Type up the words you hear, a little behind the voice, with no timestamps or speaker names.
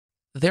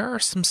There are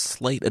some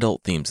slight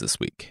adult themes this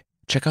week.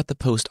 Check out the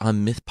post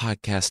on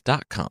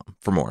mythpodcast.com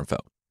for more info.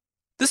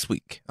 This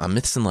week on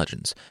Myths and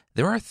Legends,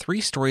 there are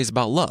 3 stories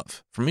about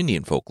love from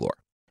Indian folklore,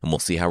 and we'll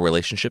see how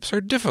relationships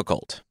are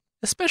difficult,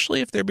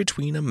 especially if they're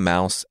between a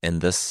mouse and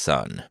the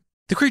sun.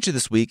 The creature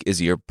this week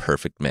is your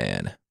perfect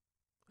man,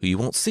 who you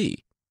won't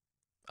see.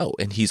 Oh,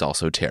 and he's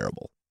also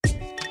terrible.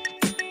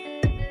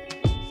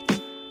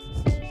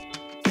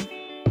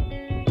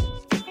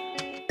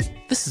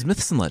 This is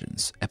Myths and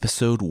Legends,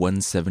 episode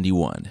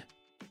 171,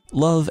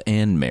 Love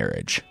and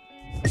Marriage.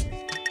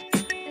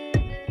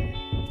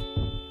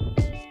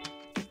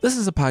 This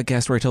is a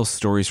podcast where I tell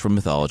stories from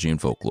mythology and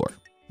folklore.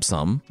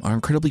 Some are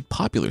incredibly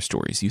popular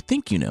stories you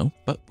think you know,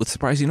 but with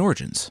surprising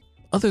origins.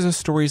 Others are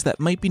stories that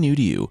might be new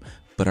to you,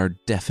 but are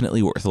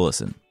definitely worth a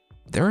listen.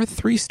 There are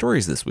 3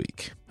 stories this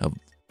week of,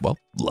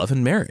 love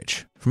and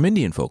marriage from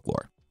Indian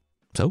folklore.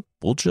 So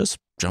we'll just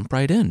jump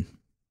right in.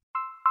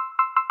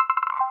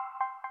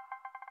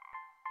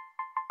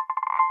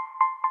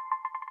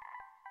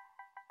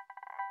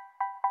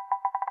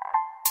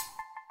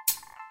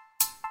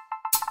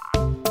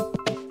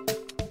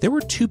 There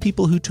were 2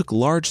 people who took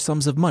large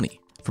sums of money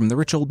from the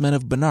rich old men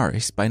of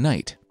Benares by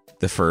night.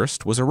 The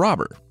first was a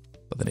robber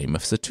by the name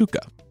of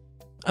Satuka,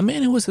 a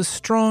man who was as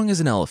strong as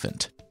an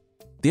elephant.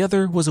 The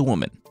other was a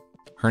woman.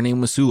 Her name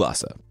was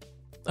Sulasa,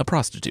 a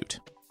prostitute.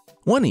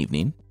 One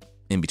evening,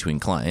 in between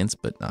clients,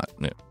 but not...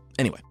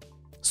 Anyway,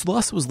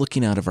 Sulasa was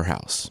looking out of her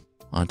house,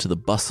 onto the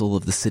bustle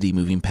of the city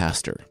moving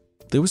past her.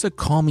 There was a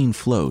calming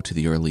flow to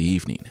the early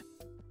evening.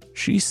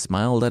 She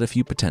smiled at a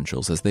few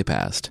potentials as they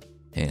passed,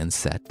 and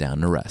sat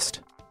down to rest.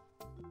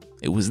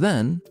 It was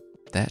then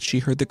that she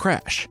heard the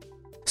crash.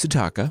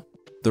 Sutaka,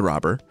 the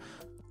robber,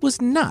 was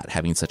not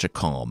having such a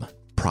calm,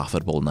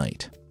 profitable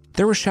night.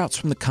 There were shouts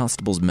from the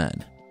constable's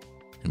men,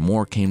 and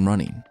more came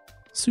running.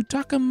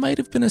 Sutaka might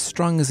have been as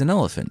strong as an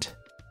elephant,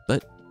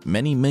 but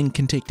many men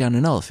can take down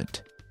an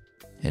elephant,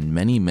 and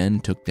many men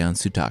took down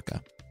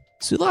Sutaka.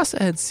 Sulasa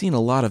had seen a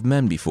lot of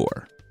men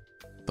before,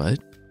 but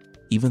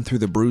even through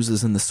the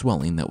bruises and the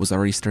swelling that was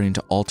already starting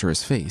to alter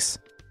his face,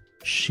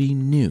 she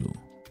knew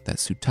that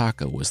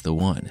Sutaka was the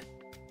one.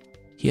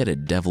 He had a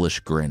devilish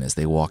grin as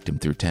they walked him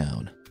through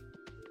town.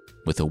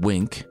 With a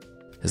wink,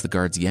 as the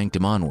guards yanked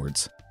him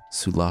onwards,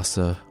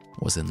 Sulasa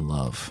was in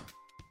love.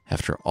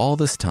 After all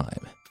this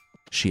time,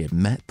 she had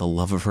met the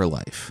love of her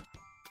life,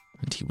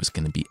 and he was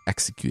going to be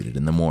executed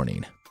in the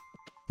morning.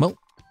 Well,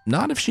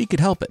 not if she could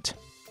help it.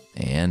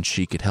 And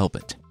she could help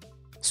it.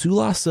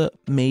 Sulasa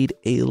made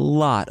a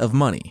lot of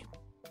money.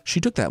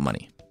 She took that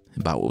money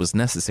and bought what was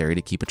necessary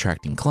to keep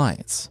attracting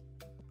clients.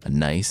 A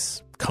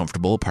nice,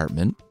 comfortable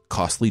apartment,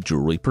 costly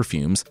jewelry,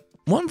 perfumes.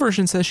 One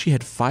version says she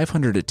had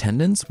 500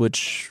 attendants,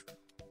 which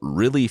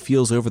really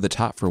feels over the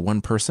top for one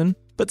person,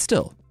 but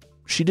still,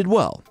 she did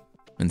well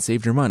and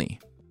saved her money.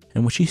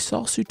 And when she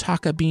saw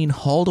Sutaka being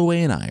hauled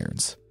away in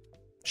irons,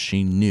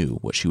 she knew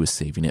what she was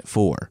saving it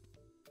for.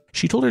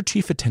 She told her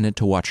chief attendant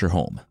to watch her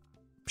home.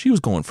 She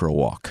was going for a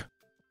walk.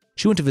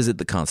 She went to visit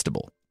the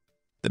constable.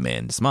 The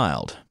man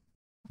smiled.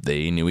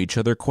 They knew each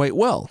other quite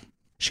well.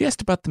 She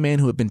asked about the man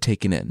who had been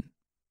taken in.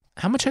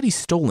 How much had he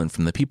stolen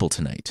from the people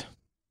tonight?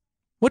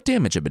 What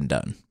damage had been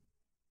done?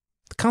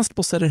 The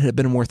constable said it had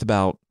been worth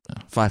about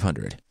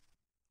 500.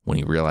 When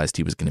he realized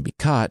he was going to be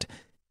caught,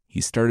 he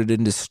started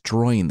in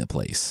destroying the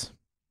place.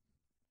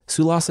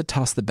 Sulasa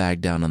tossed the bag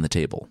down on the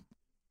table.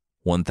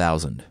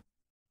 1,000.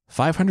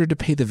 500 to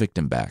pay the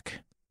victim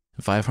back.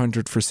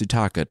 500 for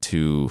Sutaka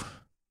to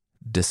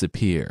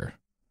disappear.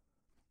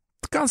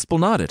 The constable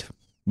nodded.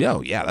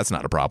 Oh, yeah, that's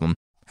not a problem.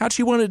 How'd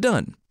she want it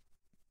done?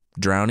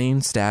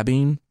 Drowning,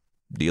 stabbing,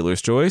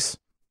 dealer's choice?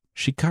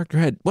 She cocked her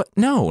head. What?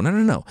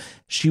 No.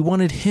 She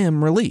wanted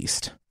him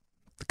released.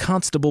 The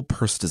constable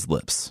pursed his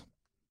lips.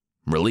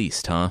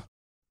 Released, huh?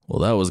 Well,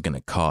 that was going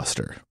to cost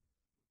her.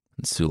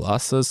 And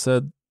Sulasa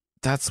said,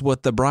 that's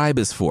what the bribe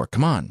is for.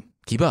 Come on,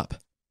 keep up.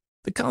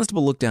 The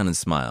constable looked down and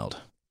smiled.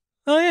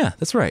 Oh, yeah,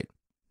 that's right.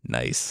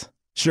 Nice.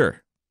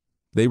 Sure.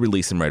 They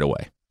release him right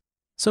away.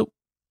 So,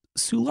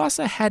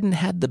 Sulasa hadn't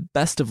had the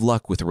best of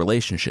luck with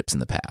relationships in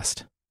the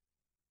past.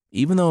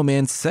 Even though a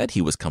man said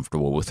he was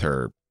comfortable with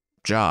her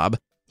job,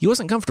 he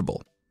wasn't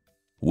comfortable.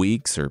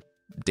 Weeks or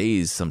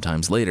days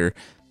sometimes later,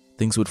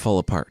 things would fall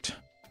apart.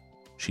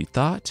 She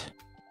hoped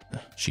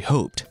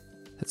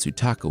that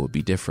Sutaka would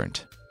be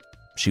different.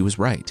 She was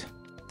right.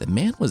 The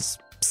man was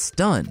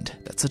stunned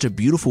that such a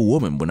beautiful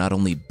woman would not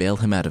only bail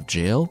him out of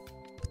jail,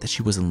 but that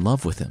she was in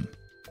love with him.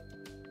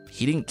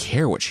 He didn't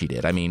care what she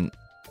did. I mean,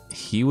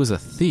 he was a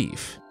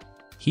thief.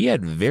 He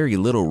had very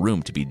little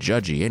room to be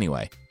judgy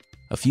anyway.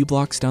 A few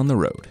blocks down the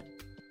road,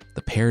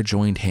 the pair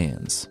joined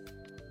hands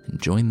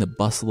and joined the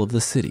bustle of the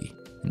city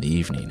in the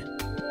evening.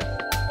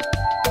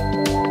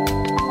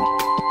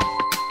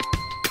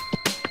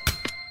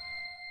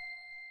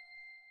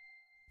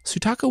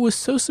 Sutaka was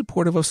so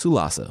supportive of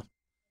Sulasa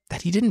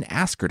that he didn't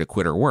ask her to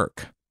quit her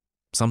work,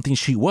 something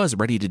she was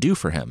ready to do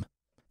for him.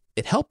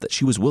 It helped that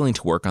she was willing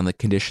to work on the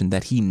condition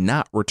that he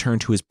not return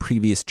to his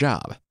previous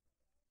job.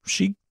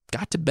 She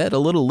got to bed a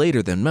little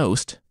later than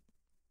most,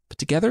 but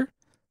together,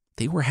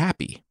 They were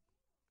happy.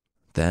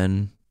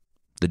 Then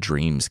the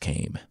dreams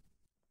came.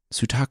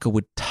 Sutaka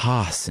would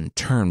toss and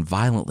turn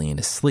violently in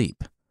his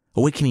sleep,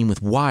 awakening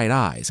with wide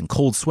eyes and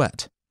cold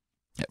sweat.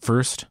 At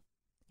first,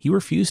 he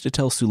refused to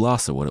tell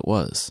Sulasa what it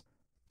was,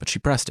 but she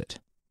pressed it.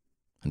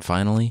 And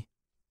finally,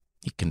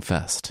 he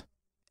confessed.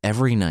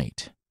 Every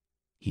night,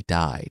 he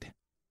died.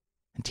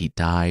 And he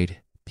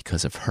died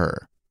because of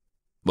her.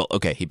 Well,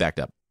 okay, he backed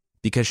up.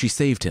 Because she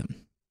saved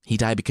him. He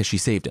died because she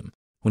saved him.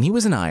 When he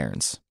was in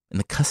irons, in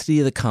the custody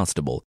of the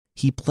constable,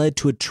 he pled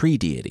to a tree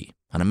deity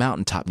on a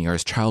mountaintop near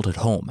his childhood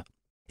home.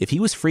 If he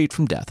was freed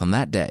from death on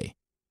that day,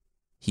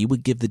 he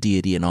would give the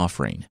deity an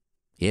offering.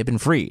 He had been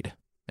freed,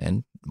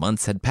 and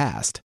months had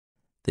passed.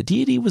 The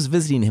deity was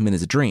visiting him in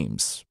his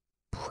dreams,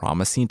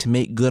 promising to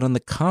make good on the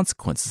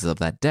consequences of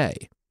that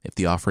day if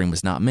the offering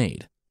was not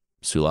made.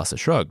 Sulasa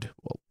shrugged.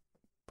 Well,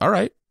 all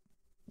right.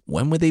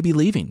 When would they be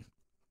leaving?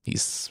 He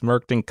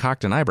smirked and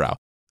cocked an eyebrow.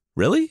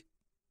 Really?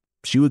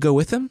 She would go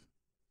with him?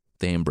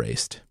 They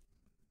embraced.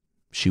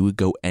 She would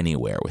go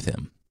anywhere with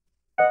him.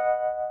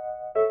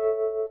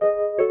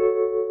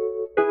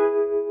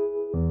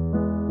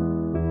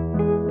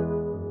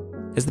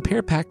 As the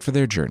pair packed for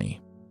their journey,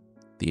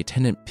 the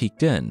attendant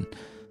peeked in.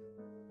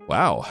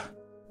 Wow,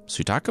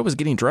 Sutaka was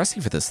getting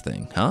dressy for this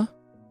thing, huh?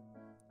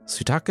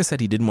 Sutaka said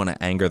he didn't want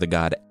to anger the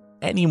god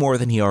any more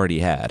than he already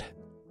had.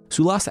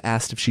 Sulasa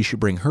asked if she should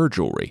bring her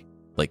jewelry,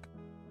 like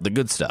the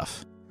good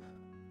stuff.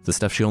 The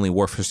stuff she only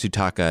wore for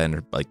Sutaka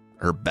and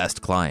her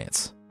best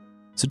clients.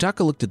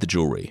 Sutaka looked at the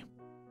jewelry.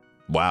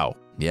 Wow,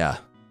 yeah,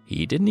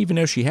 he didn't even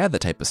know she had the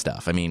type of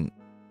stuff. I mean,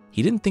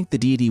 he didn't think the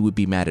deity would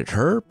be mad at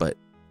her, but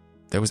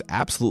there was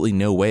absolutely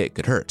no way it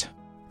could hurt.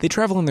 They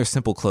travel in their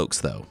simple cloaks,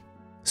 though,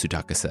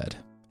 Sutaka said,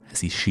 as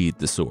he sheathed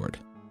the sword,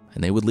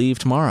 and they would leave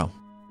tomorrow.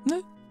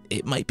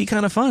 It might be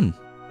kind of fun.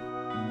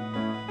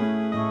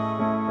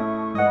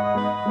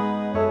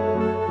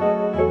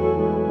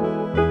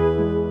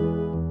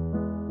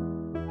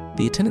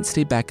 The attendant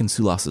stayed back in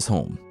Sulasa's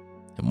home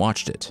and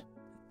watched it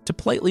to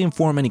politely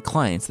inform any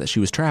clients that she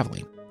was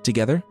traveling.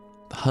 Together,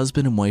 the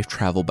husband and wife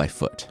traveled by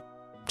foot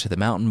to the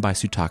mountain by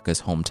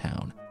Sutaka's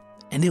hometown.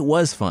 And it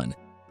was fun.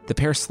 The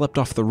pair slept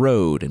off the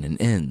road and in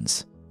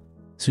inns.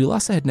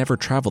 Sulasa had never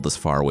traveled this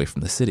far away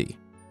from the city,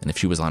 and if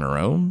she was on her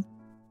own,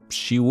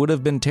 she would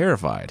have been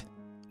terrified.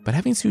 But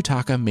having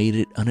Sutaka made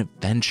it an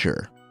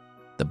adventure.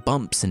 The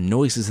bumps and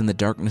noises in the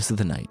darkness of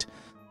the night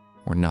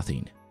were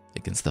nothing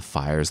against the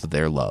fires of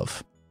their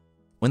love.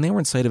 When they were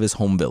in sight of his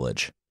home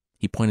village,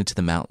 he pointed to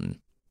the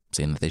mountain,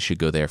 saying that they should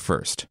go there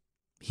first.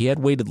 He had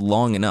waited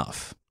long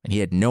enough, and he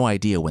had no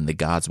idea when the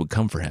gods would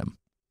come for him.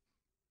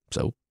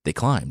 So they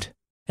climbed.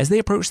 As they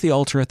approached the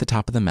altar at the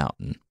top of the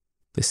mountain,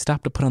 they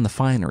stopped to put on the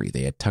finery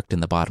they had tucked in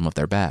the bottom of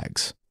their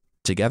bags.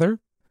 Together,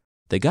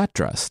 they got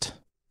dressed,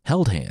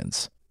 held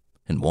hands,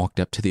 and walked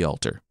up to the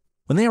altar.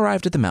 When they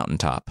arrived at the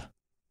mountaintop,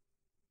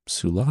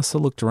 Sulasa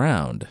looked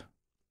around.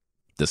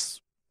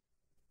 This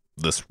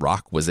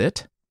rock was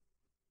it?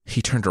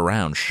 He turned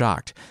around,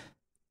 shocked.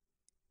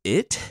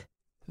 It?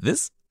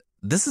 This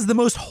is the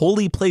most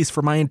holy place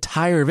for my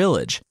entire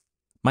village.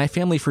 My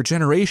family for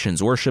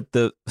generations worshipped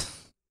the...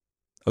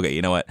 Okay,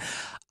 you know what?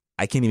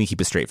 I can't even keep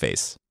a straight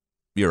face.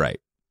 You're right.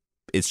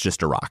 It's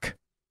just a rock.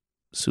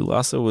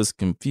 Sulasa was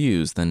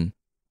confused. Then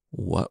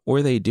what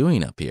were they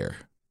doing up here?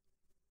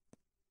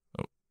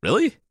 Oh,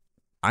 really?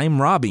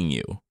 I'm robbing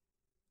you.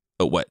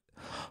 Oh, what?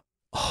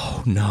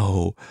 Oh,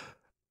 no.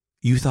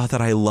 You thought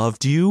that I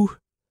loved you?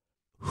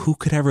 Who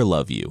could ever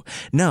love you?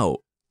 No,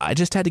 I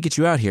just had to get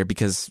you out here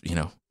because,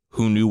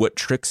 who knew what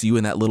tricks you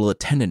and that little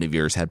attendant of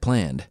yours had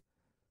planned?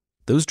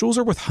 Those jewels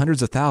are worth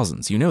hundreds of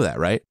thousands. You know that,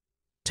 right?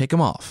 Take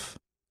them off,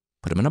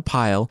 put them in a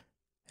pile,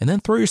 and then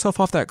throw yourself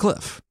off that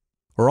cliff,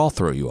 or I'll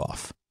throw you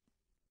off.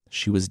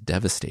 She was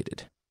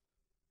devastated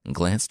and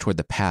glanced toward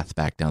the path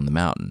back down the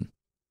mountain.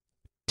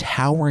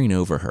 Towering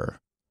over her,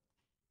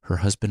 her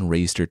husband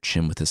raised her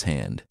chin with his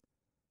hand.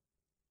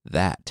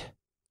 That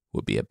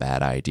would be a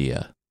bad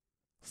idea.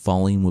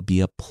 Falling would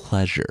be a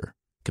pleasure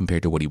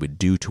compared to what he would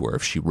do to her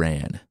if she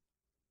ran.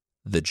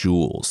 The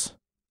jewels.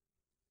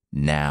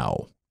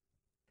 Now.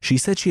 She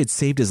said she had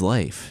saved his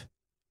life.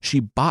 She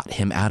bought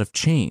him out of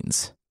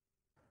chains.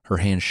 Her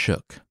hand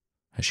shook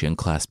as she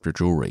unclasped her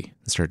jewelry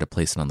and started to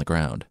place it on the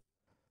ground.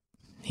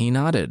 He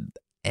nodded,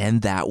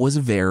 and that was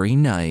very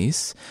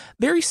nice.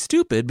 Very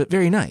stupid, but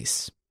very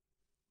nice.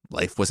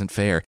 Life wasn't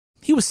fair.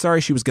 He was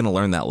sorry she was going to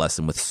learn that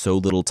lesson with so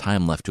little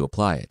time left to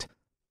apply it.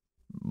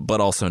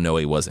 But also no,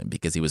 he wasn't,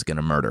 because he was going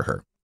to murder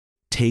her.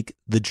 Take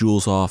the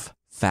jewels off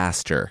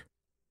faster.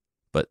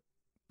 But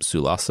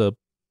Sulasa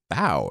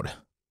bowed.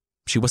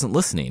 She wasn't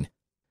listening.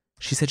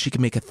 She said she could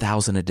make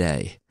 1,000 a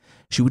day.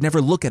 She would never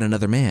look at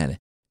another man.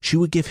 She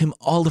would give him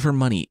all of her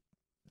money.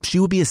 She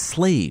would be a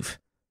slave.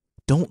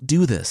 Don't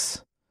do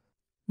this.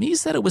 He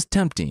said it was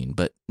tempting,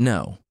 but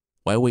no.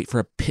 Why wait for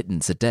a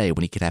pittance a day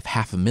when he could have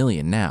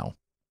 500,000 now?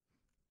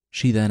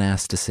 She then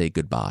asked to say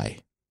goodbye.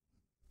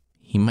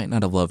 He might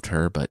not have loved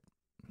her, but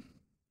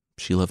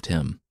she loved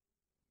him.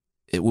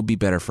 It would be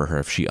better for her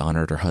if she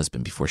honored her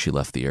husband before she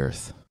left the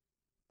earth.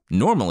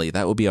 Normally,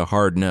 that would be a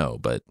hard no,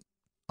 but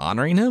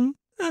honoring him?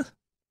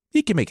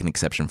 He can make an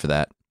exception for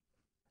that.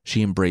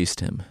 She embraced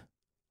him,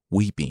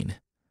 weeping,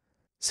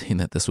 saying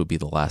that this would be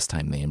the last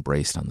time they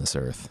embraced on this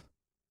earth.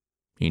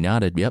 He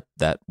nodded. Yep,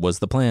 that was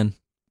the plan.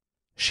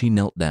 She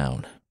knelt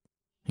down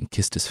and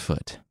kissed his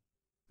foot,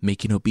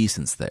 making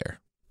obeisance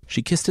there.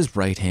 She kissed his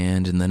right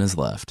hand and then his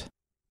left,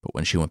 but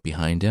when she went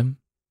behind him,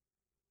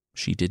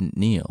 she didn't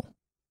kneel.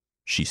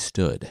 She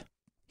stood.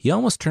 He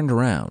almost turned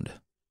around,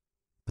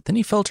 but then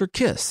he felt her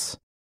kiss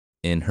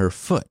in her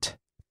foot,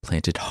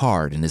 planted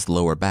hard in his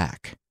lower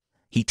back.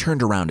 He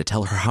turned around to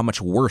tell her how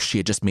much worse she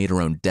had just made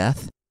her own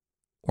death,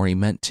 or he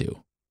meant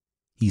to.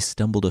 He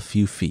stumbled a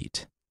few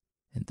feet,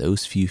 and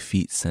those few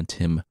feet sent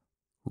him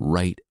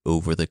right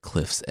over the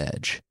cliff's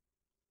edge.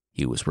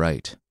 He was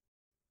right.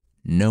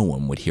 No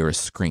one would hear a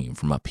scream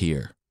from up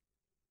here.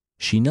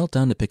 She knelt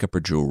down to pick up her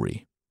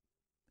jewelry,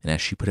 and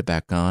as she put it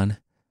back on,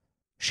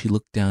 she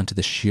looked down to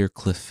the sheer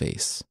cliff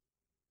face,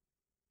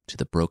 to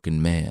the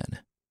broken man,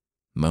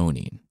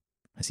 moaning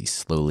as he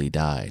slowly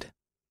died.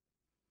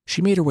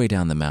 She made her way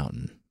down the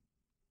mountain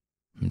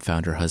and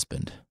found her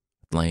husband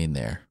laying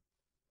there.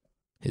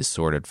 His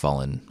sword had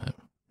fallen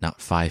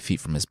not 5 feet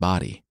from his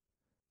body.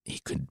 He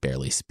could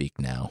barely speak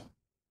now,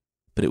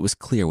 but it was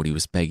clear what he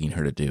was begging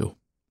her to do.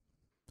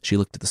 She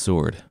looked at the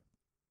sword.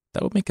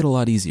 That would make it a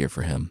lot easier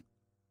for him.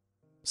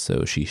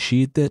 So she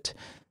sheathed it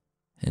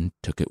and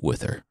took it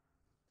with her.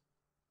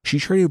 She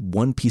traded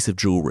one piece of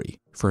jewelry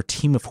for a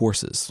team of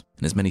horses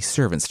and as many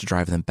servants to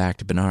drive them back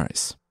to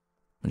Benares.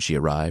 When she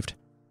arrived,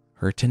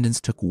 her attendants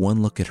took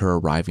one look at her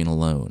arriving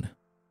alone.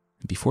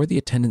 And before the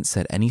attendants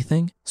said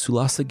anything,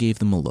 Sulasa gave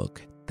them a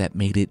look that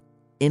made it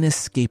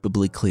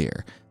inescapably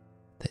clear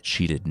that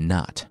she did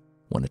not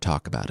want to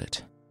talk about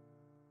it.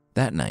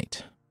 That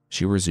night,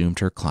 she resumed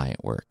her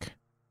client work,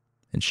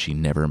 and she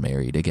never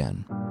married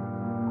again.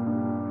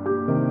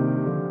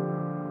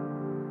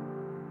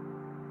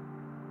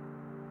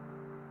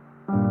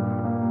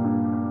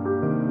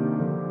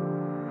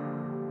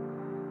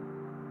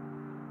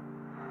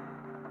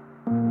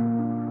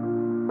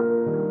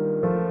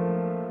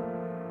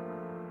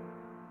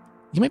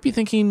 You might be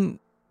thinking,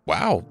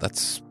 wow,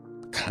 that's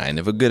kind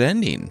of a good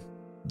ending.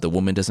 The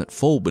woman doesn't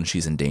fold when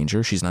she's in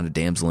danger. She's not a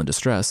damsel in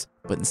distress,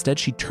 but instead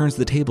she turns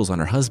the tables on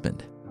her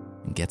husband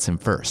and gets him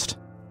first.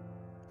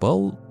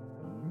 Well,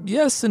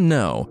 yes and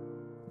no.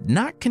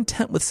 Not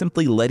content with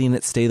simply letting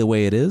it stay the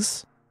way it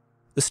is,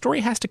 the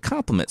story has to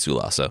compliment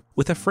Sulasa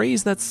with a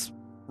phrase that's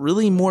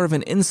really more of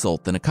an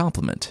insult than a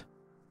compliment.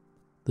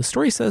 The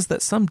story says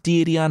that some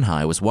deity on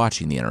high was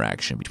watching the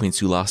interaction between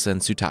Sulasa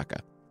and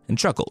Sutaka and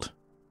chuckled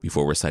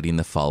before reciting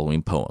the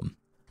following poem.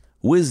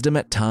 Wisdom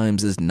at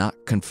times is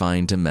not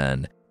confined to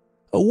men.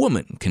 A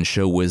woman can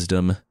show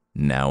wisdom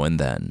now and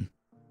then.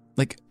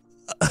 Like,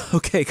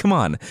 okay, come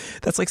on.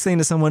 That's like saying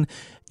to someone,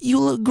 you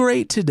look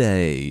great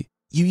today.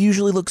 You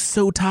usually look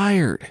so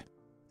tired.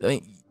 I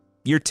mean,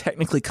 you're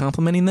technically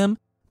complimenting them,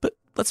 but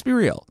let's be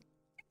real.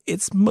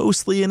 It's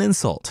mostly an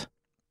insult.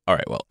 All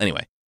right, well,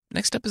 anyway,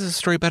 next up is a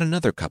story about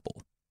another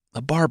couple,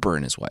 a barber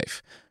and his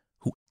wife,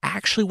 who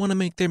actually want to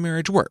make their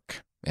marriage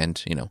work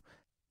and,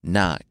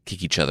 not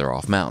kick each other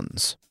off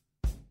mountains.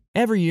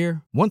 Every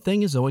year, one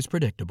thing is always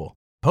predictable.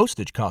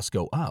 Postage costs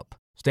go up.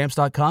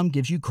 Stamps.com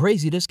gives you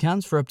crazy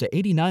discounts for up to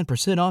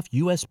 89% off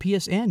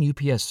USPS and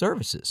UPS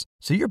services,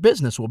 so your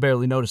business will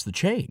barely notice the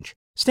change.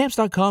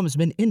 Stamps.com has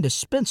been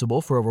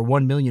indispensable for over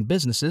 1 million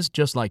businesses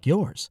just like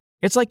yours.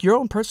 It's like your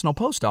own personal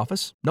post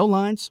office. No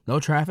lines,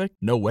 no traffic,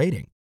 no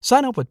waiting.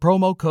 Sign up with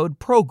promo code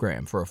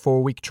PROGRAM for a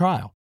 4-week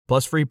trial,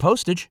 plus free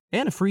postage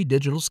and a free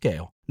digital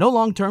scale. No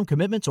long-term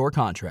commitments or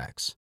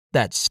contracts.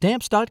 That's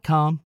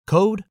Stamps.com,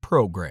 code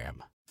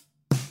PROGRAM.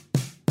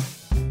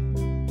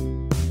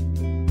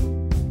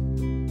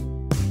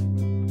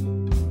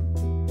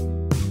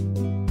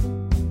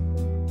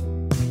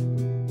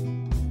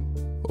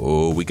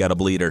 Oh, we got a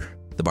bleeder,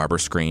 the barber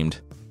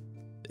screamed.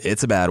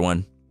 It's a bad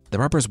one. The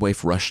barber's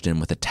wife rushed in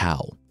with a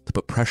towel to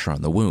put pressure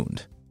on the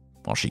wound,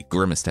 while she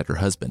grimaced at her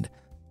husband.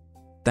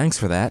 Thanks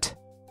for that.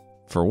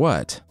 For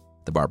what?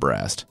 The barber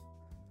asked.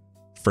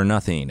 For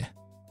nothing.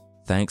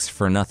 Thanks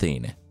for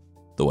nothing,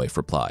 the wife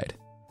replied.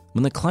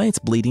 When the client's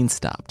bleeding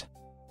stopped,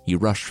 he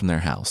rushed from their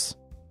house.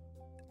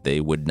 They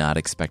would not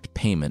expect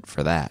payment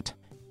for that.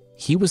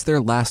 He was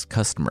their last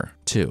customer,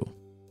 too.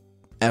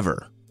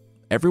 Ever.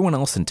 Everyone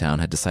else in town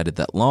had decided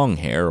that long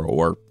hair,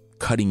 or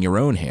cutting your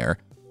own hair,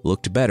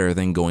 looked better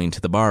than going to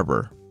the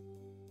barber.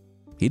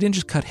 He didn't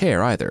just cut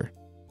hair either.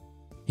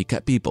 He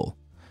cut people,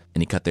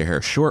 and he cut their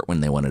hair short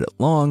when they wanted it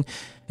long,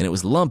 and it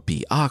was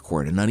lumpy,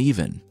 awkward, and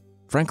uneven.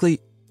 Frankly,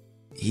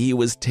 he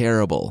was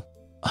terrible.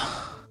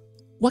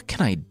 What can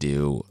I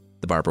do?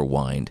 The barber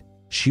whined.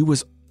 She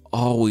was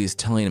always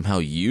telling him how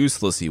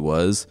useless he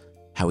was,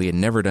 how he had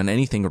never done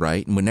anything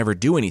right and would never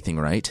do anything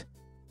right.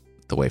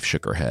 The wife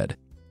shook her head.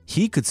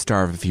 He could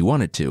starve if he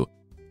wanted to,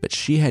 but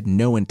she had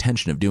no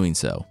intention of doing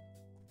so.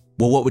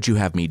 Well, what would you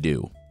have me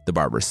do? The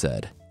barber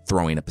said,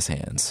 throwing up his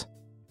hands.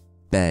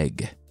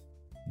 Beg.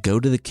 Go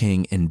to the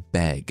king and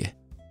beg.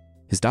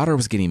 His daughter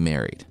was getting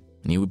married,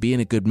 and he would be in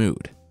a good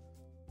mood.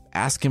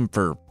 ask him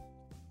for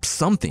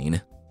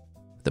something.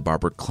 The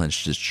barber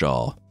clenched his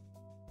jaw.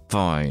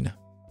 Fine.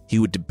 He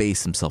would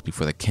debase himself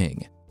before the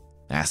king,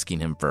 asking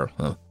him for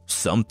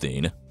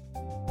something.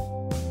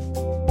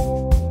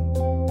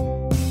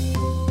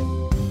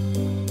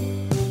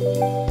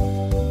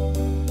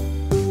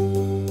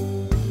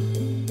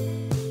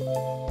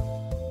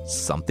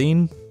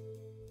 Something?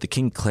 The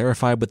king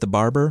clarified with the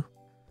barber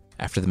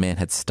after the man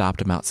had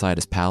stopped him outside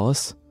his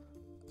palace.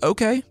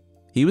 Okay,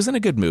 he was in a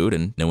good mood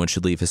and no one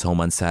should leave his home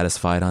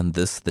unsatisfied on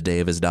this, the day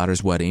of his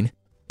daughter's wedding.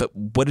 But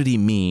what did he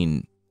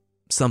mean,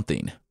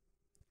 something?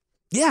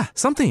 Yeah,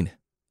 something,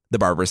 the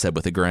barber said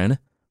with a grin.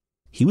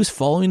 He was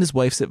following his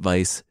wife's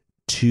advice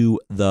to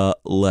the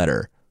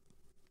letter.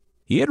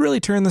 He had really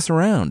turned this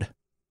around.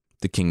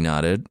 The king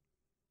nodded.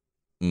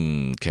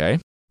 Okay,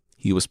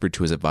 he whispered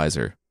to his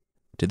advisor.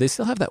 Did they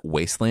still have that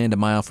wasteland a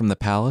mile from the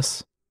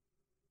palace?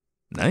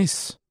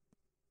 Nice.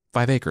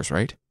 5 acres,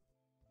 right?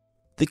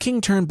 The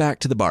king turned back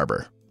to the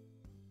barber.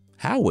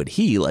 How would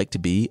he like to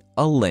be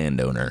a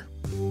landowner?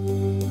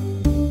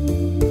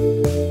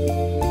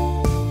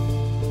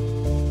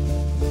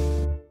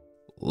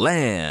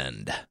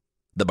 Land,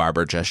 the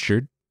barber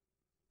gestured.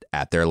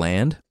 At their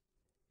land?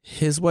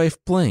 His wife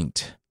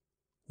blinked.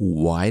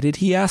 Why did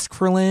he ask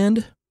for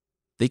land?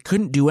 They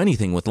couldn't do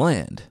anything with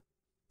land.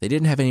 They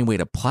didn't have any way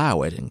to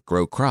plow it and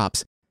grow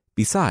crops.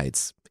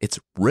 Besides, it's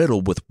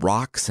riddled with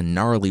rocks and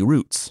gnarly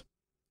roots.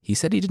 He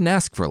said he didn't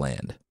ask for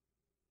land.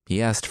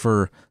 He asked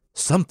for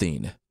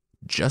something,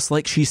 just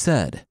like she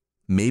said.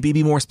 Maybe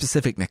be more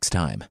specific next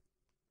time.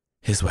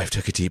 His wife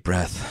took a deep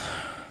breath.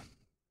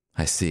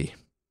 I see.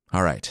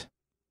 All right.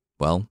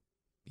 Well,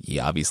 he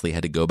obviously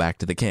had to go back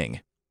to the king.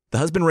 The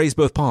husband raised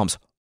both palms.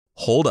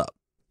 Hold up.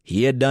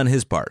 He had done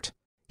his part.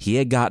 He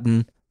had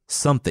gotten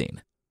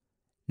something.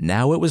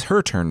 Now it was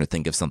her turn to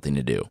think of something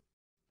to do.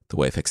 The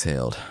wife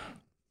exhaled.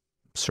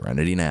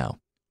 Serenity now.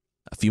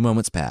 A few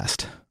moments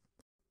passed.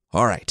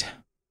 All right.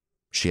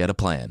 She had a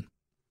plan.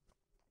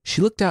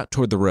 She looked out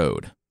toward the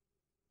road,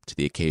 to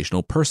the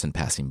occasional person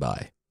passing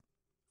by.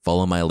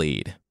 Follow my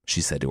lead,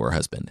 she said to her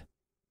husband,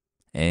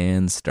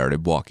 and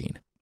started walking.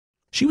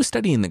 She was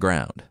studying the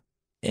ground,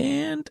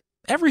 and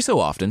every so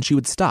often she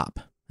would stop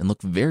and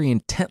look very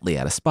intently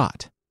at a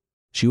spot.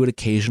 She would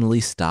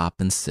occasionally stop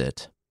and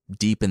sit,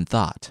 deep in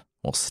thought,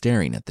 while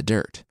staring at the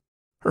dirt.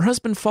 Her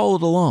husband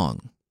followed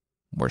along.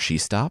 Where she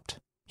stopped,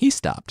 he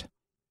stopped.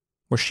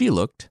 Where she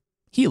looked,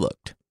 he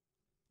looked.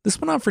 This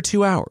went on for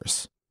 2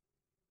 hours,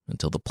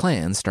 until the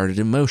plan started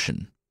in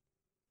motion.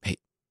 Hey,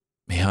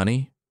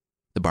 honey,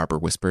 the barber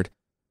whispered.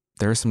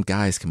 There are some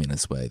guys coming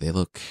this way. They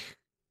look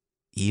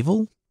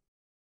evil?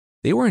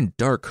 They were in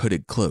dark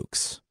hooded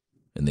cloaks,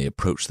 and they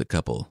approached the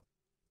couple.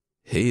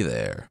 Hey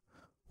there,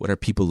 what are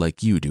people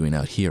like you doing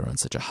out here on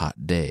such a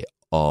hot day,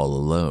 all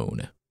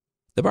alone?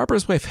 The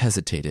barber's wife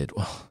hesitated.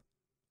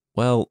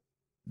 Well,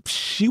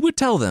 she would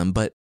tell them,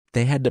 but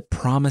they had to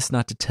promise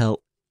not to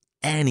tell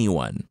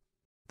anyone.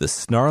 The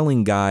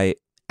snarling guy,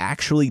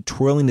 actually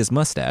twirling his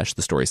mustache,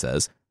 the story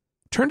says,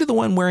 turned to the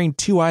one wearing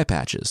 2 eye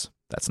patches.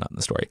 That's not in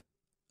the story.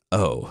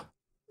 Oh,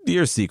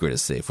 your secret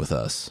is safe with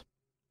us.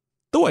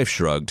 The wife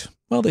shrugged.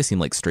 Well, they seem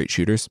like straight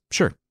shooters.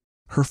 Sure.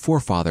 Her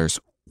forefathers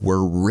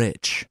were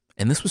rich,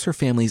 and this was her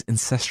family's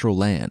ancestral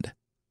land.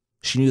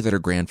 She knew that her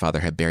grandfather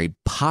had buried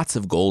pots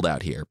of gold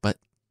out here, but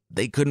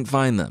they couldn't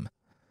find them.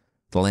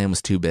 The land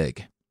was too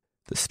big.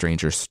 The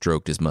stranger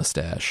stroked his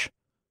mustache.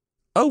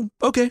 Oh,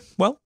 okay,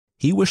 well,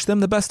 he wished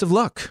them the best of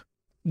luck.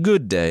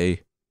 Good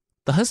day.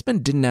 The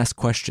husband didn't ask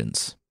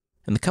questions,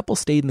 and the couple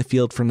stayed in the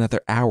field for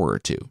another hour or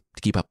two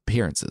to keep up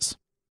appearances.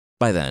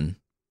 By then,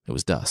 it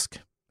was dusk,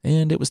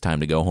 and it was time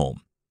to go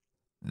home.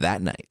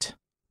 That night,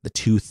 the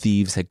 2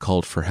 thieves had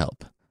called for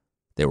help.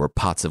 There were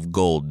pots of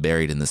gold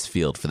buried in this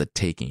field for the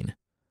taking.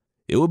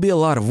 It would be a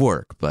lot of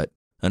work, but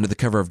under the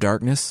cover of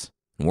darkness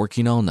and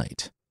working all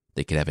night,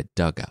 they could have it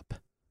dug up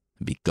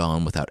and be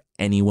gone without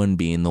anyone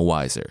being the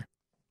wiser.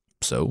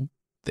 So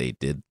they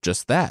did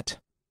just that.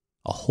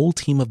 A whole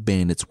team of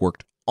bandits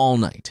worked all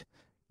night,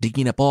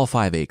 digging up all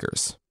 5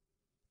 acres.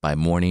 By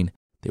morning,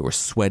 they were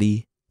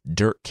sweaty,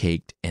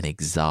 dirt-caked, and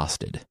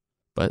exhausted.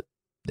 But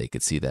they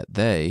could see that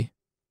they,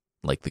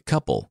 like the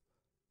couple,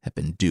 had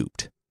been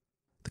duped.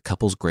 The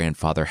couple's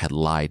grandfather had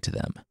lied to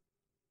them.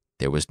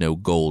 There was no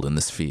gold in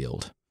this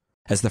field.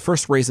 As the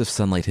first rays of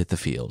sunlight hit the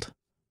field,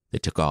 they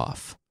took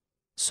off,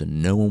 so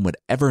no one would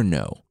ever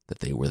know that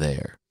they were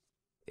there.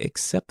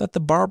 Except that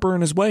the barber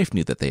and his wife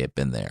knew that they had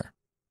been there.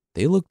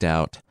 They looked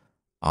out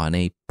on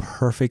a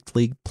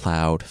perfectly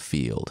plowed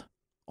field.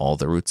 All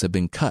the roots had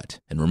been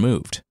cut and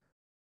removed.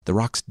 The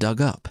rocks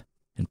dug up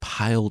and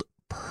piled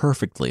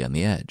perfectly on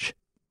the edge.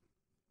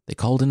 They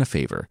called in a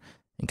favor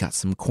and got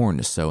some corn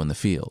to sow in the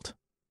field.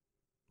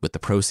 With the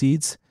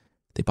proceeds,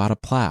 they bought a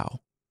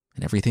plow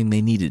and everything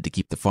they needed to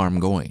keep the farm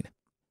going.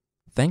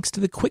 Thanks to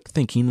the quick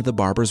thinking of the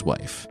barber's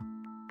wife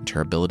and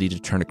her ability to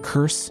turn a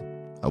curse,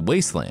 a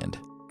wasteland,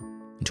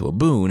 into a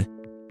boon,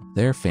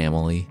 their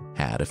family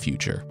had a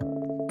future.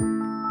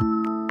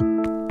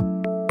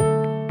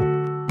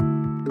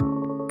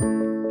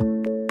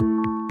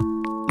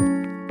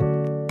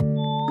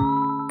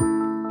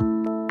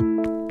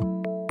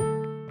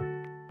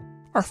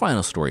 Our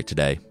final story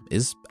today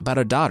is about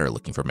a daughter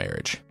looking for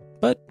marriage.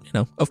 But,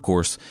 of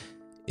course,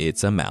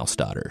 it's a mouse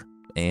daughter.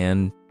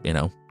 And,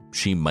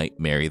 she might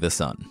marry the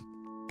son.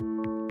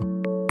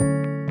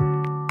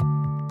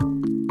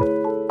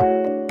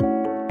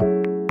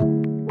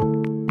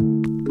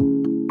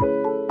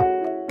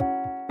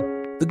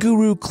 The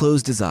guru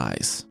closed his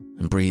eyes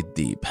and breathed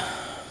deep.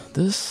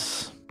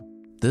 This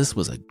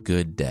was a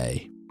good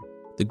day.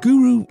 The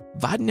guru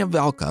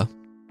Vajnavalka,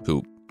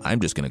 who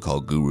I'm just going to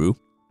call Guru,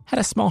 had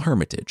a small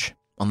hermitage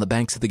on the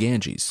banks of the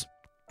Ganges,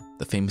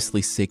 the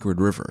famously sacred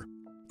river.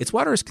 Its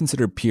water is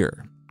considered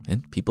pure,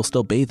 and people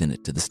still bathe in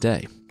it to this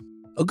day.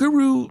 A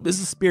guru is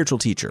a spiritual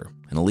teacher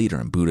and a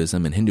leader in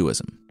Buddhism and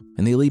Hinduism,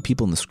 and they lead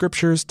people in the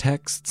scriptures,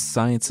 texts,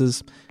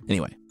 sciences.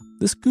 Anyway,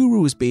 this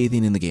guru was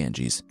bathing in the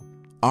Ganges,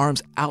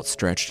 arms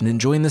outstretched and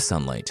enjoying the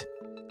sunlight,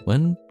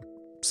 when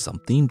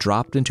something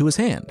dropped into his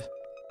hand,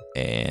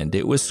 and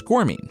it was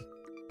squirming.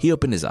 He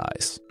opened his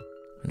eyes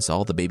and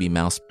saw the baby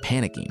mouse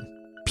panicking,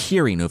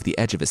 peering over the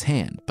edge of his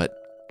hand, but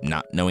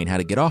not knowing how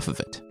to get off of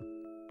it.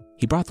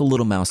 He brought the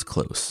little mouse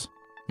close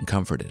and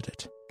comforted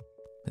it.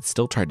 It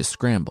still tried to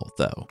scramble,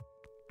 though.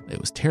 It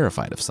was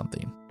terrified of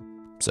something.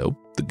 So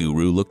the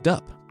guru looked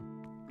up.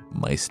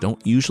 Mice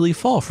don't usually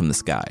fall from the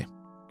sky.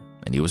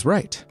 And he was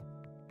right.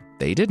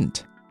 They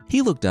didn't.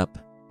 He looked up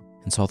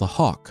and saw the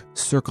hawk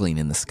circling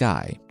in the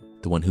sky,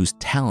 the one whose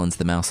talons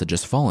the mouse had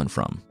just fallen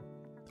from.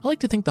 I like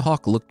to think the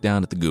hawk looked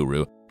down at the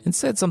guru and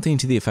said something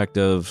to the effect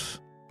of,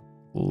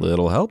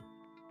 "Little help?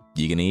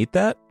 You gonna eat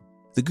that?"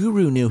 The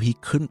guru knew he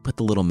couldn't put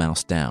the little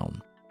mouse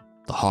down.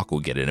 The hawk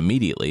would get it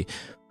immediately,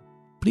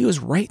 but he was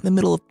right in the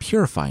middle of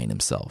purifying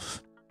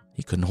himself.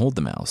 He couldn't hold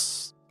the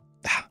mouse.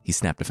 He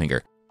snapped a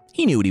finger.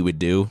 He knew what he would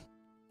do.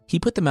 He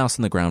put the mouse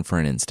on the ground for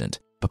an instant,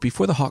 but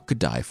before the hawk could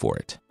dive for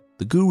it,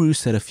 the guru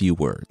said a few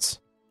words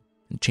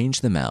and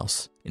changed the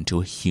mouse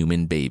into a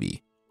human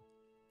baby.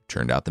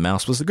 Turned out the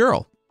mouse was a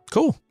girl.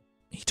 Cool.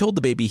 He told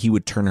the baby he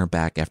would turn her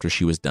back after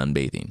she was done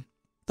bathing.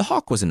 The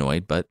hawk was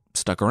annoyed, but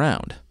stuck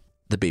around.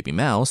 The baby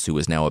mouse, who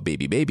was now a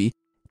baby,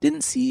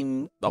 didn't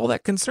seem all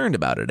that concerned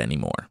about it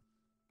anymore.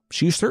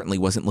 She certainly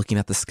wasn't looking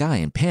at the sky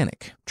in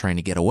panic, trying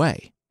to get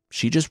away.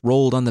 She just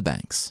rolled on the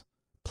banks,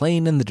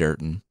 playing in the dirt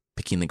and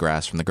picking the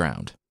grass from the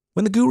ground.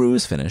 When the guru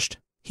was finished,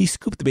 he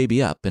scooped the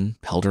baby up and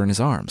held her in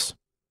his arms.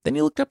 Then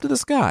he looked up to the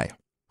sky.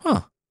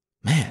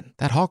 Man,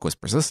 that hawk was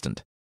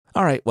persistent.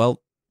 All right,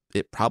 well,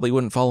 it probably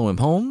wouldn't follow him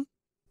home.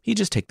 He'd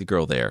just take the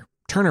girl there,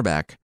 turn her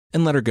back,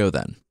 and let her go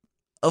then.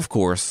 Of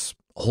course,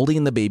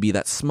 holding the baby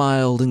that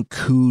smiled and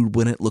cooed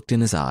when it looked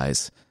in his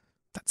eyes,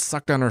 that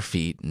sucked on her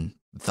feet and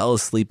fell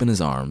asleep in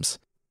his arms,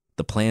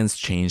 the plans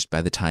changed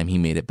by the time he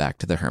made it back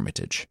to the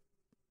hermitage,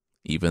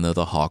 even though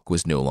the hawk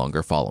was no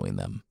longer following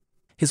them.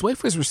 His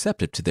wife was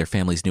receptive to their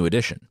family's new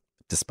addition.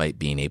 Despite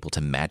being able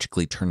to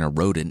magically turn a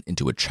rodent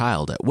into a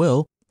child at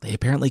will, they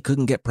apparently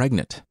couldn't get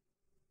pregnant.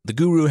 The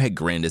guru had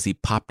grinned as he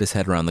popped his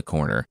head around the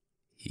corner.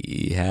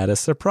 He had a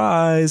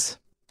surprise.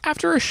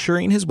 After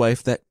assuring his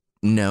wife that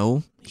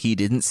no, he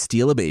didn't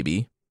steal a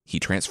baby, he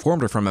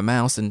transformed her from a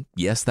mouse, and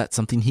yes, that's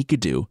something he could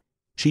do,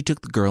 she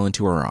took the girl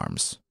into her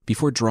arms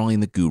before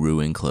drawing the guru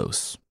in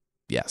close.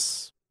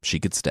 Yes, she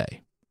could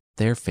stay.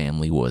 Their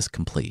family was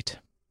complete.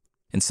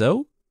 And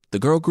so, the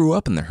girl grew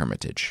up in the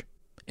hermitage,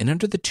 and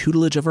under the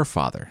tutelage of her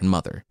father and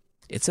mother,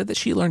 it said that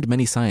she learned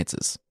many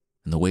sciences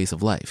and the ways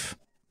of life.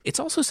 It's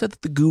also said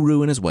that the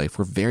guru and his wife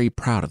were very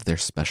proud of their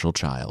special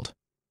child.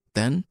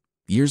 Then,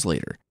 years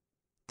later,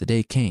 the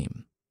day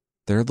came.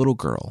 Their little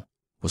girl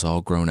was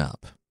all grown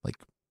up,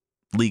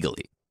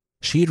 legally.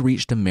 She had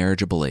reached a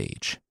marriageable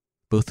age.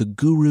 Both the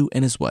guru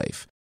and his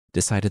wife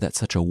decided that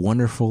such a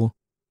wonderful,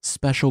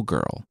 special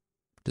girl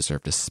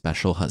deserved a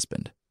special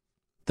husband.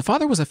 The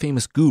father was a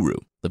famous guru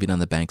living on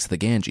the banks of the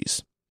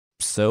Ganges,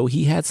 so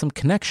he had some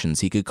connections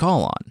he could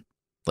call on,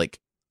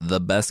 the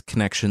best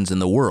connections in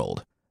the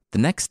world. The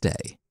next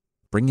day,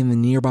 bringing the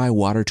nearby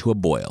water to a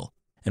boil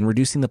and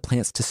reducing the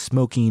plants to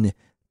smoking,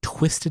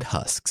 twisted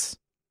husks,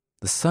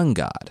 the sun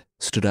god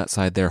stood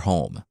outside their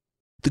home.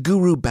 The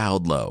guru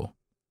bowed low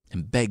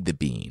and begged the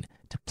being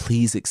to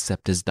please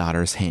accept his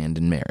daughter's hand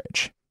in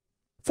marriage.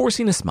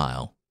 Forcing a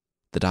smile,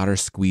 the daughter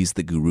squeezed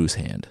the guru's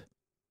hand.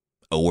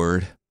 A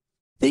word.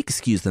 They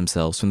excused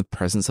themselves from the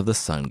presence of the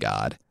sun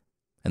god,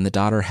 and the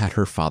daughter had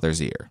her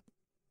father's ear.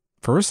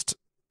 First,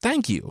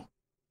 thank you.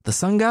 The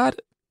sun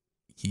god,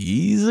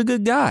 he's a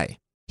good guy.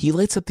 He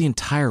lights up the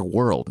entire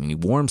world and he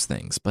warms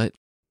things, but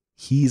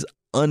he's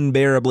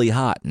unbearably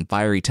hot and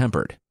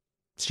fiery-tempered.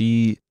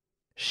 She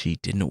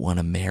didn't want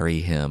to marry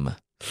him.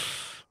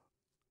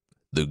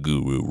 The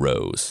guru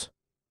rose.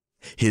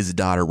 His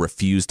daughter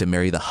refused to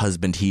marry the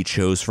husband he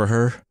chose for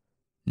her?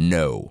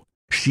 No,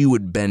 she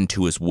would bend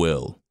to his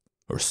will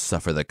or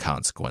suffer the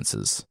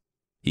consequences.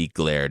 He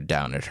glared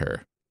down at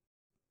her.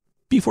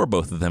 Before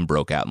both of them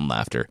broke out in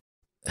laughter.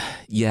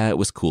 Yeah, it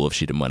was cool if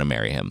she didn't want to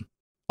marry him.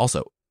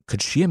 Also,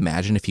 could she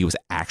imagine if he was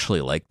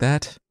actually like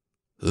that?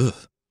 Ugh.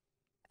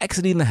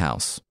 Exiting the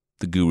house,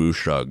 the guru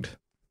shrugged.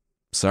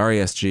 Sorry,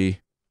 SG.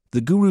 The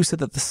guru said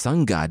that the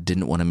sun god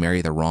didn't want to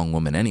marry the wrong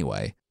woman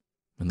anyway.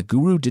 and the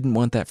guru didn't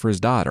want that for his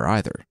daughter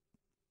either.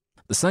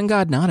 The sun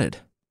god nodded.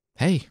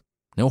 Hey,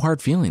 no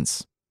hard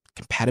feelings.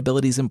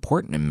 Compatibility is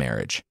important in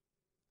marriage.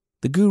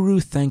 The guru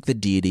thanked the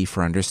deity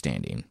for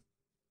understanding,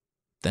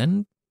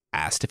 then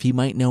asked if he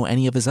might know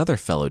any of his other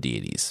fellow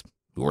deities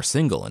who were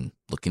single and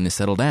looking to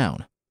settle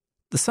down.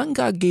 The sun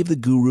god gave the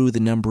guru the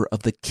number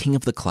of the king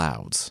of the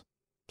clouds,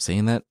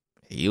 saying that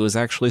he was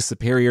actually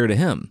superior to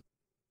him.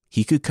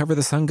 He could cover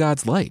the sun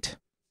god's light.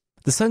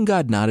 The sun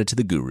god nodded to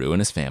the guru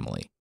and his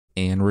family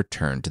and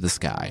returned to the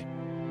sky.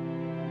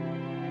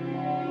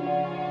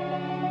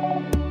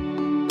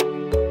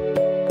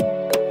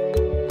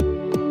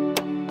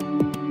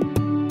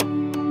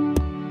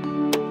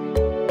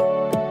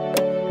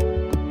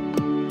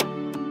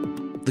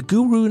 The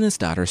guru and his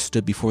daughter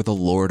stood before the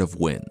Lord of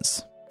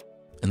Winds,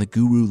 and the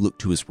guru looked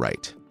to his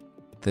right.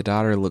 The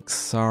daughter looked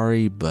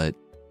sorry, but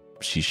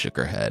she shook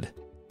her head.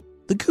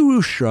 The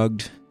guru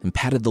shrugged and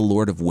patted the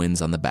Lord of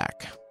Winds on the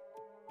back.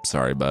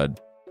 Sorry, bud.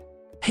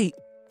 Hey,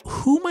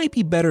 who might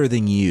be better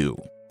than you?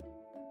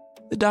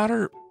 The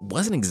daughter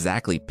wasn't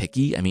exactly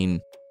picky. I mean,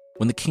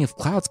 when the King of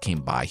Clouds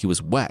came by, he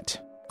was wet,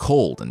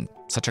 cold, and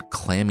such a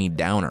clammy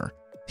downer.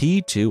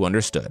 He, too,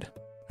 understood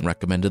and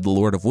recommended the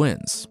Lord of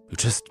Winds, who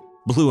just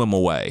blew him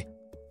away.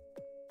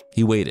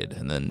 He waited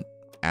and then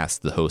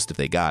asked the host if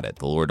they got it.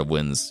 The Lord of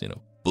Winds,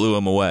 blew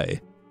him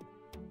away.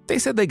 They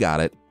said they got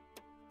it.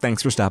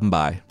 Thanks for stopping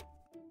by.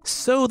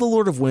 So the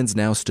Lord of Winds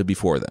now stood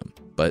before them,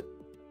 but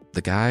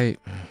the guy,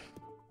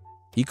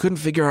 he couldn't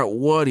figure out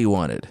what he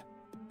wanted.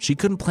 She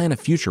couldn't plan a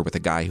future with a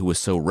guy who was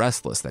so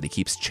restless that he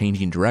keeps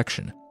changing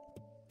direction.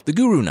 The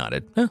guru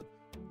nodded.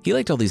 He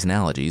liked all these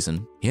analogies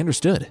and he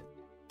understood.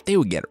 They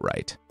would get it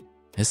right.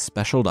 His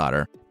special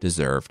daughter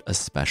deserved a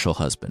special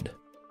husband.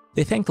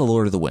 They thanked the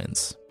Lord of the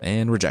Winds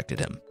and rejected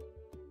him.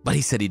 But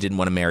he said he didn't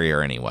want to marry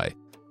her anyway.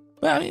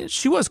 Well,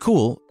 she was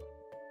cool.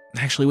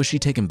 Actually, was she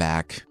taken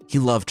back? He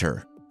loved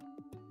her.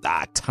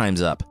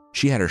 Time's up.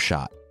 She had her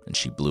shot, and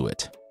she blew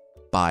it.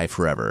 Bye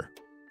forever.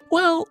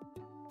 Well,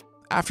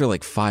 after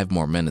like 5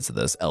 more minutes of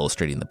this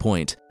illustrating the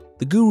point,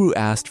 the guru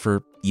asked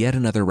for yet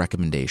another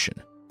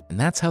recommendation. And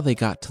that's how they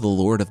got to the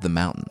Lord of the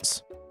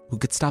Mountains, who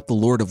could stop the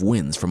Lord of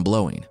Winds from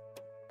blowing.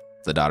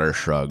 The daughter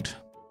shrugged.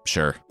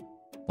 Sure,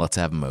 let's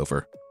have him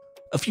over.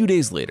 A few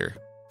days later,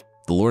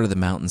 the Lord of the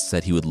Mountains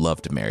said he would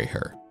love to marry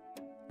her.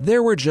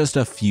 There were just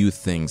a few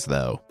things,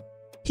 though.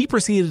 He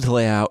proceeded to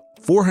lay out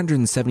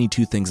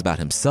 472 things about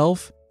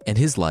himself and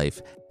his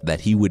life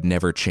that he would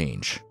never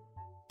change.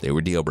 They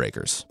were deal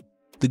breakers.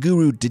 The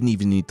guru didn't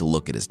even need to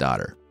look at his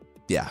daughter.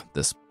 Yeah,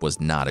 this was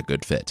not a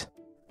good fit.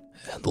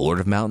 The Lord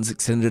of Mountains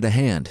extended a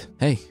hand.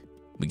 Hey,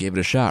 we gave it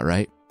a shot,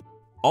 right?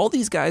 All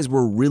these guys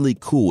were really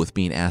cool with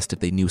being asked if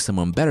they knew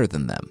someone better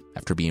than them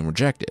after being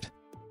rejected.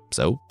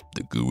 So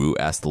the guru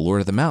asked the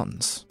Lord of the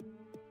Mountains,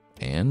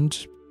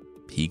 and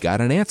he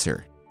got an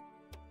answer.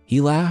 He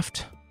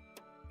laughed,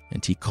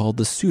 and he called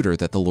the suitor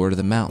that the Lord of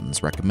the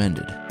Mountains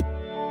recommended.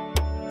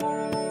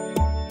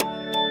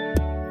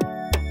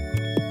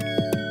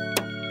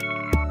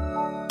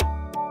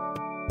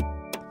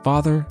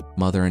 Father,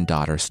 mother, and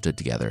daughter stood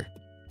together,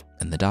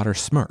 and the daughter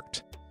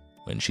smirked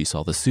when she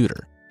saw the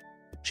suitor.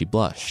 She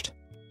blushed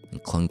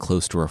and clung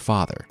close to her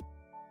father.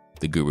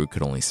 The guru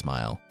could only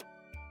smile.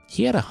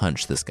 He had a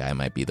hunch this guy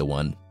might be the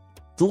one.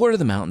 The Lord of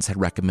the Mountains had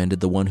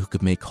recommended the one who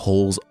could make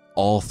holes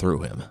all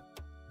through him,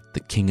 the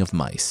King of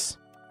Mice.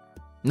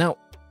 Now,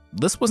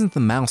 this wasn't the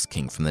Mouse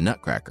King from the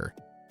Nutcracker.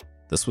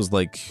 This was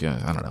like,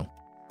 a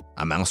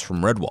mouse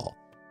from Redwall.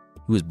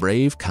 He was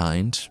brave,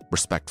 kind,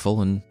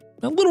 respectful, and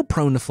a little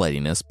prone to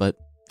flightiness, but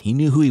he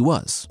knew who he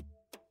was.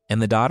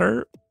 And the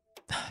daughter,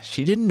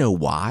 she didn't know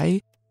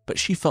why, but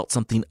she felt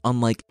something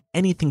unlike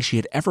anything she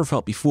had ever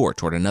felt before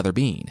toward another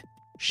being.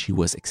 She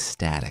was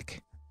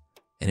ecstatic.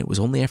 And it was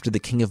only after the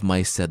King of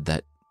Mice said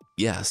that,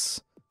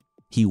 yes,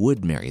 he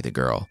would marry the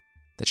girl,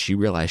 that she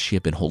realized she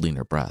had been holding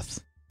her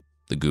breath.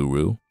 The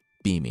guru,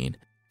 beaming,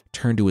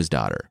 turned to his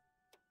daughter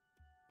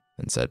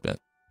and said, "But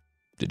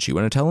did she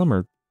want to tell him,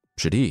 or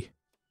should he?"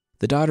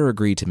 The daughter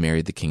agreed to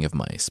marry the King of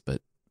Mice,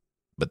 but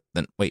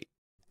then, wait,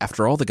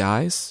 after all the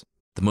guys,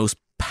 the most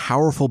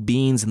powerful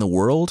beings in the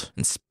world,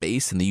 in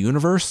space, in the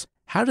universe,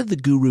 how did the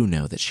guru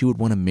know that she would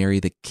want to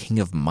marry the King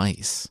of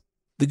Mice?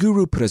 The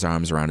guru put his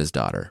arms around his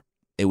daughter.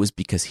 It was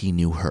because he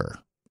knew her,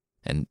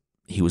 and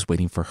he was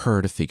waiting for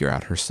her to figure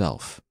out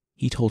herself.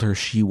 He told her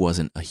she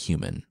wasn't a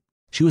human.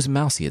 She was a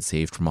mouse he had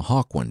saved from a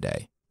hawk one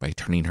day by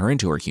turning her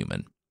into a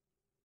human.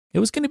 It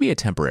was going to be a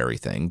temporary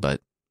thing,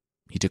 but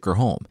he took her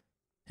home,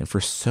 and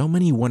for so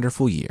many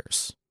wonderful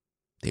years,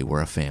 they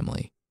were a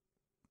family.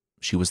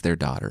 She was their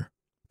daughter,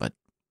 but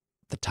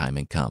the time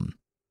had come,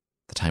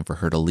 the time for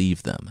her to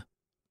leave them,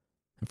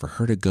 and for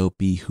her to go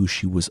be who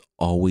she was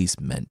always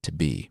meant to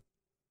be.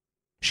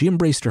 She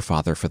embraced her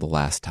father for the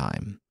last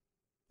time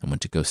and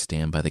went to go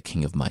stand by the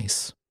King of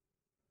Mice.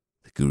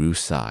 The guru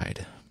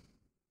sighed,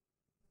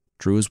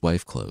 drew his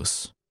wife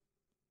close,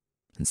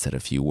 and said a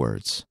few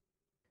words.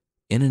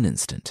 In an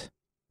instant,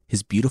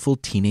 his beautiful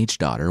teenage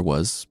daughter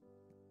was,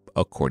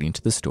 according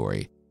to the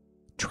story,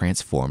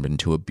 transformed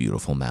into a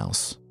beautiful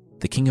mouse.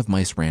 the king of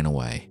mice ran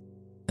away,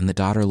 and the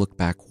daughter looked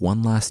back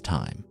one last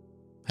time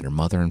at her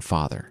mother and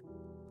father,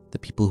 the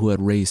people who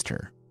had raised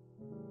her,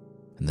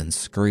 and then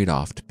scurried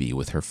off to be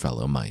with her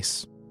fellow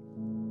mice.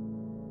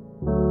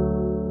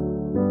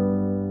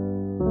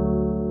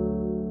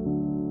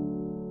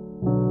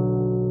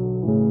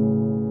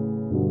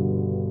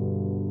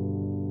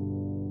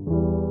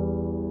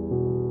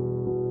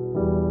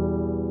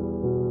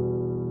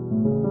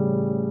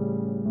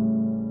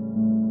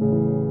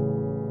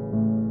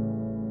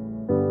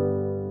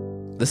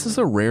 This is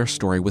a rare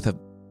story with a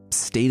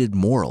stated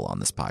moral on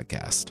this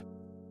podcast.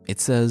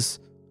 It says,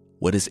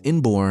 "What is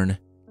inborn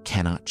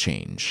cannot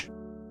change,"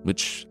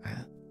 which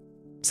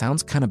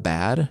sounds kind of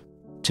bad.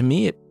 To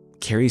me, it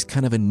carries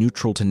kind of a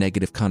neutral to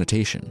negative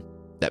connotation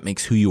that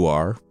makes who you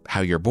are,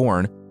 how you're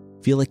born,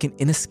 feel like an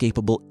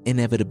inescapable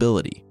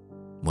inevitability,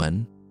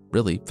 when,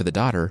 really, for the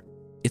daughter,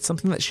 it's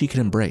something that she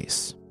could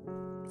embrace.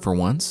 For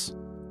once,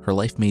 her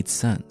life made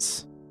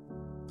sense,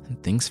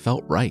 and things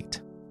felt right.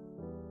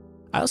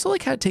 I also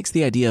like how it takes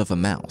the idea of a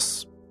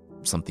mouse,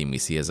 something we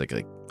see as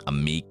like a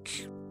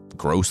meek,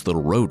 gross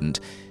little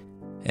rodent,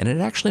 and it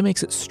actually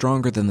makes it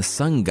stronger than the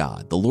sun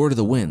god, the lord of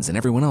the winds, and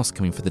everyone else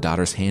coming for the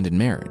daughter's hand in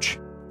marriage.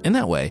 In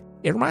that way,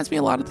 it reminds me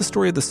a lot of the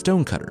story of the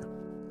stonecutter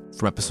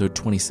from episode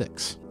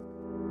 26.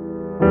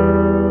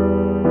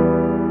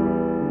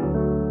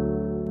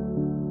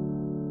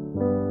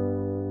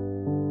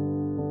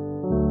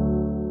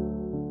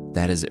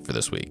 That is it for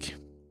this week.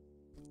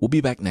 We'll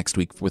be back next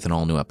week with an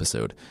all-new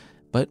episode.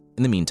 But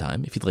in the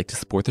meantime, if you'd like to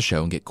support the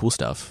show and get cool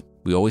stuff,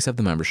 we always have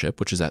the membership,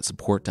 which is at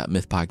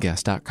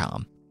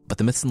support.mythpodcast.com. But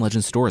the Myths and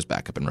Legends store is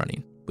back up and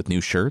running with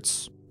new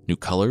shirts, new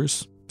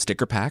colors,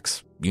 sticker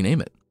packs, you name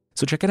it.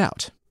 So check it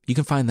out. You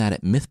can find that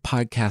at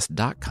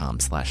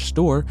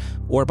mythpodcast.com/store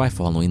or by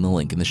following the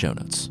link in the show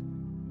notes.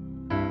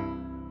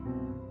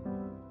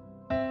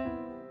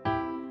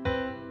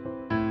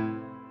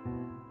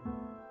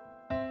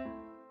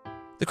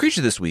 The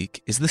creature this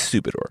week is the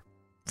Subidor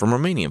from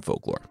Romanian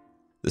folklore.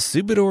 The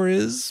Subidor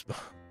is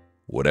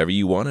whatever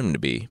you want him to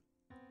be.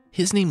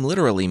 His name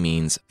literally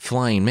means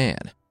flying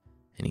man,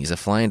 and he's a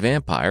flying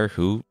vampire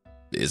who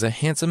is a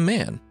handsome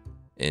man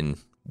in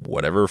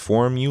whatever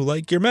form you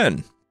like your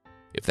men.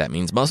 If that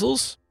means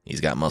muscles,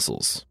 he's got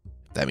muscles.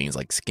 If that means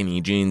like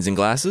skinny jeans and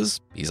glasses,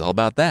 he's all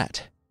about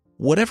that.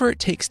 Whatever it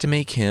takes to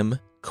make him,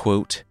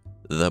 quote,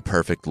 the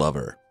perfect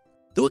lover.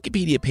 The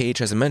Wikipedia page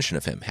has a mention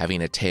of him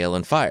having a tail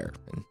and fire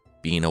and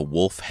being a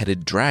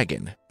wolf-headed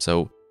dragon,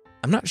 so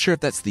I'm not sure if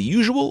that's the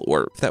usual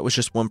or if that was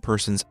just one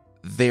person's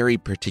very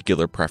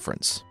particular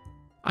preference.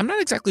 I'm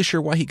not exactly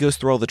sure why he goes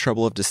through all the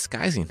trouble of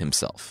disguising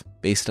himself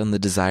based on the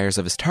desires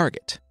of his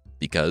target,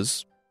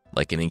 because,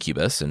 like an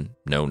incubus, and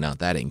no, not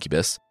that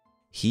incubus,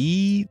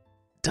 he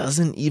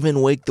doesn't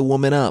even wake the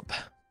woman up.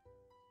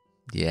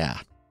 Yeah.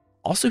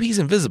 Also, he's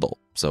invisible,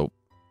 so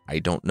I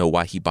don't know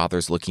why he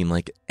bothers looking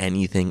like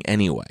anything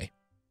anyway.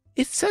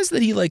 It says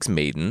that he likes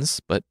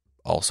maidens, but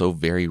also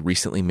very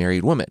recently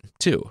married women,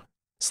 too,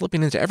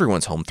 slipping into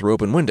everyone's home through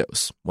open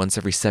windows once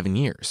every 7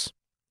 years.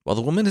 While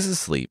the woman is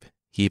asleep,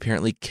 he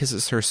apparently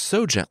kisses her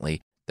so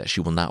gently that she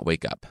will not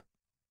wake up.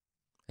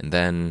 And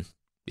then,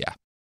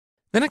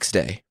 the next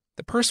day,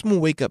 the person will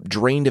wake up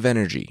drained of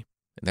energy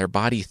and their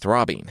body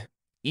throbbing,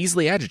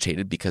 easily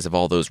agitated because of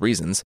all those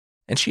reasons,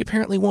 and she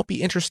apparently won't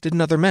be interested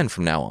in other men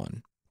from now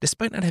on,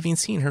 despite not having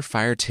seen her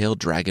fire-tailed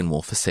dragon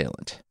wolf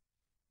assailant.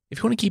 If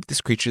you want to keep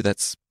this creature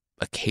that's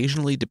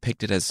occasionally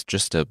depicted as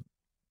just a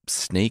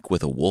snake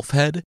with a wolf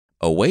head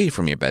away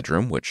from your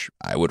bedroom, which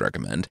I would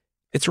recommend,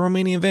 it's a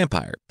Romanian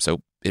vampire,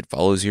 so it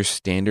follows your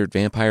standard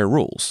vampire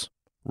rules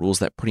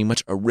that pretty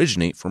much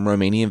originate from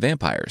Romanian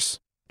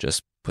vampires.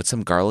 Just put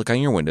some garlic on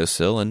your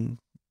windowsill and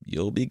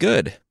you'll be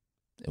good.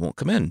 It won't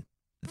come in.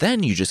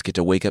 Then you just get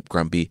to wake up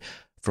grumpy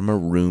from a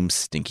room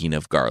stinking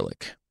of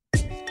garlic.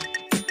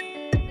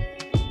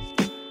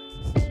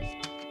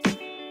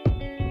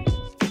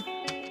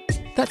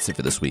 That's it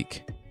for this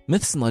week.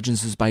 Myths and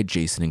Legends is by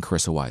Jason and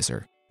Carissa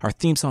Weiser. Our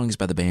theme song is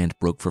by the band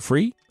Broke for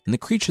Free, and the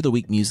Creature of the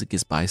Week music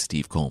is by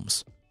Steve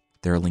Combs.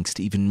 There are links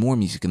to even more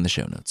music in the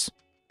show notes.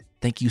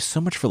 Thank you so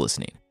much for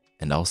listening,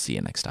 and I'll see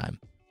you next time.